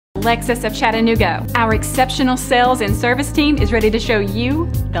Lexus of Chattanooga. Our exceptional sales and service team is ready to show you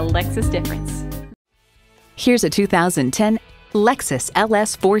the Lexus difference. Here's a 2010 Lexus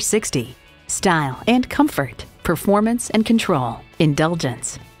LS 460. Style and comfort, performance and control,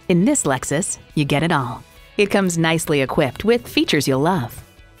 indulgence. In this Lexus, you get it all. It comes nicely equipped with features you'll love.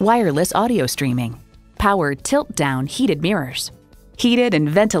 Wireless audio streaming, power tilt-down heated mirrors, heated and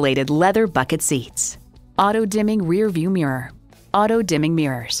ventilated leather bucket seats, auto-dimming rear view mirror, auto-dimming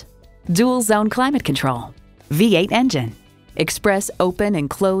mirrors, dual-zone climate control, V8 engine, express open and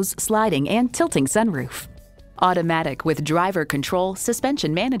close sliding and tilting sunroof, automatic with driver control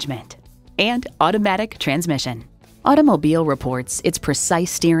suspension management, and automatic transmission. Automobile reports its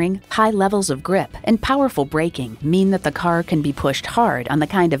precise steering, high levels of grip, and powerful braking mean that the car can be pushed hard on the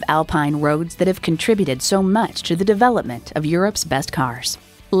kind of alpine roads that have contributed so much to the development of Europe's best cars.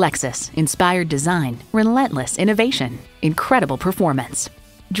 Lexus, inspired design, relentless innovation, incredible performance.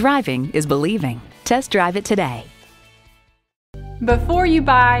 Driving is believing. Test drive it today. Before you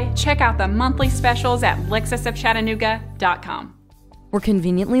buy, check out the monthly specials at lexusofchattanooga.com. We're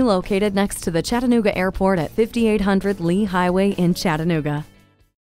conveniently located next to the Chattanooga Airport at 5800 Lee Highway in Chattanooga.